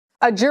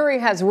A jury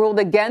has ruled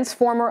against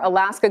former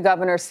Alaska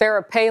Governor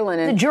Sarah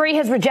Palin. The jury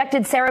has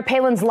rejected Sarah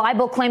Palin's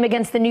libel claim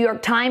against the New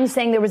York Times,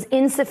 saying there was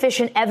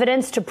insufficient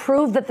evidence to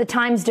prove that the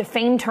Times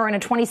defamed her in a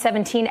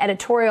 2017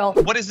 editorial.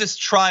 What is this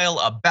trial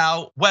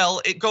about?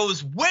 Well, it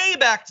goes way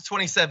back to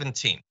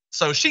 2017.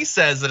 So she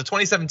says that a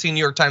 2017 New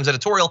York Times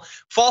editorial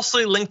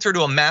falsely linked her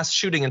to a mass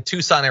shooting in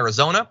Tucson,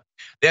 Arizona.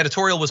 The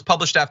editorial was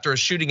published after a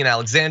shooting in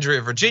Alexandria,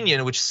 Virginia,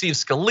 in which Steve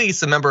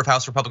Scalise, a member of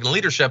House Republican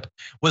leadership,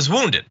 was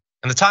wounded.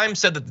 And the Times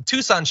said that the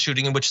Tucson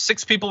shooting, in which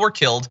 6 people were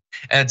killed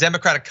and a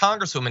Democratic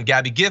Congresswoman,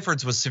 Gabby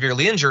Giffords, was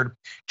severely injured,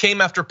 came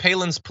after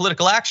Palin's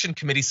Political Action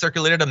Committee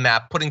circulated a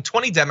map putting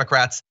 20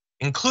 Democrats,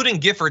 including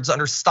Giffords,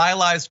 under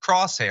stylized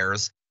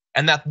crosshairs,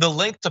 and that the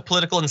link to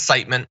political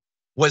incitement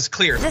was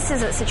clear. This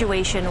is a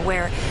situation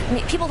where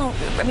people don't,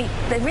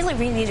 they really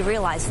need to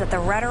realize that the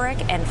rhetoric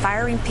and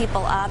firing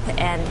people up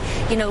and,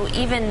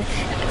 even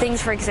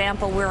things, for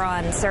example, we're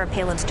on Sarah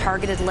Palin's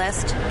targeted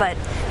list, but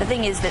the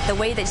thing is that the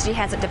way that she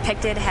has it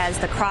depicted has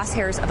the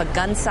crosshairs of a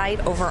gun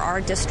sight over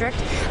our district.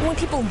 And when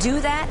people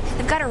do that,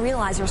 they've got to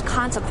realize there's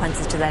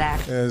consequences to that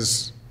action.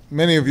 As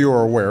many of you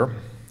are aware,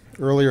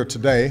 earlier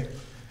today,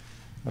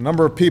 a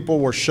number of people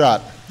were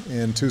shot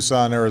in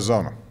Tucson,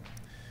 Arizona,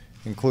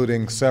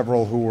 including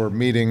several who were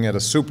meeting at a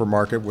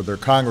supermarket with their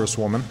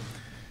Congresswoman,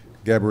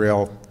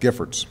 Gabrielle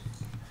Giffords.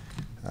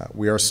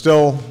 We are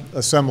still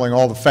assembling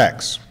all the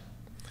facts,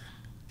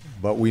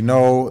 but we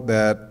know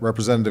that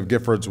Representative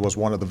Giffords was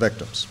one of the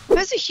victims. It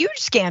was a huge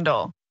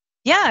scandal.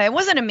 Yeah, it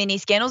wasn't a mini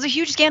scandal, it was a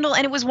huge scandal,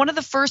 and it was one of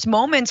the first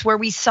moments where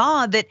we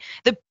saw that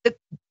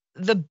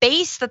the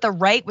base that the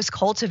right was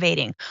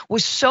cultivating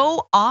was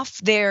so off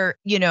their,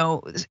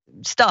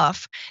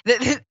 stuff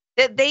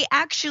that they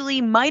actually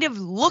might have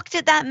looked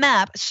at that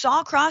map,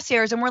 saw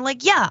crosshairs, and were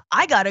like, yeah,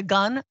 I got a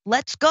gun,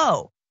 let's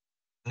go.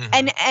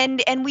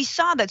 And we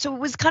saw that. So it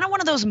was kind of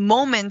one of those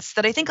moments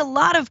that I think a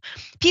lot of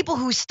people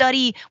who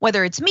study,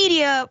 whether it's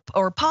media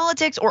or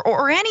politics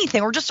or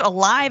anything, or just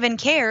alive and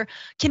care,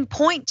 can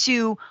point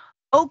to,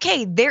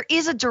 okay, there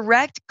is a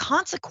direct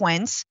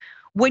consequence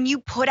when you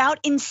put out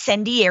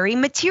incendiary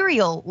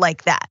material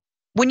like that.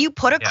 When you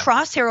put a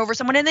crosshair over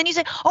someone and then you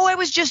say, oh, I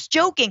was just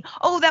joking.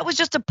 Oh, that was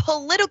just a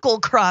political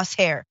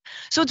crosshair.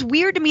 So it's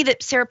weird to me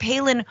that Sarah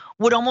Palin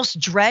would almost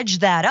dredge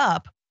that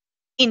up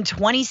in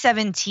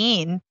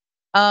 2017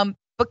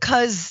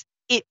 because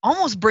it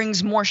almost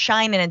brings more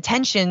shine and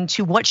attention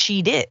to what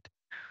she did.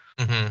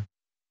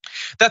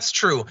 That's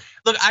true.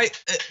 Look, I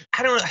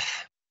don't.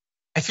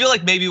 I feel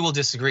like maybe we'll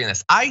disagree on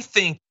this. I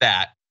think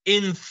that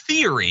in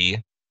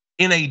theory,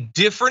 in a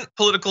different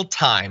political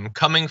time,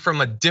 coming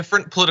from a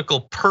different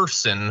political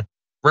person,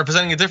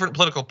 representing a different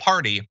political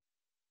party,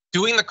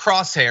 doing the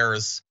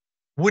crosshairs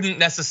wouldn't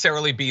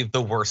necessarily be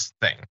the worst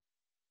thing.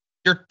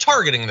 You're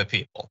targeting the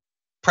people,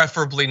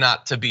 preferably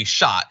not to be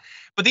shot.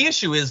 But the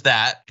issue is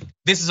that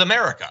this is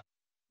America,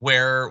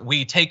 where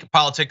we take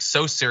politics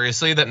so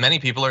seriously that many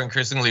people are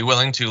increasingly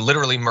willing to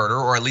literally murder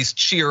or at least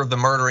cheer the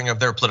murdering of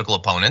their political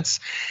opponents.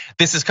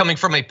 This is coming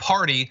from a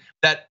party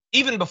that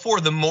even before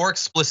the more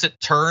explicit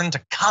turn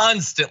to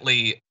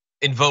constantly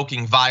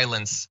invoking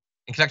violence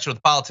in connection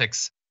with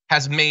politics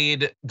has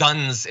made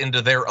guns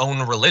into their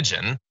own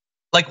religion.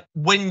 Like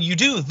when you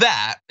do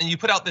that and you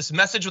put out this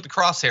message with the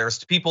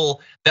crosshairs to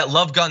people that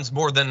love guns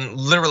more than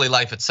literally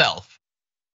life itself,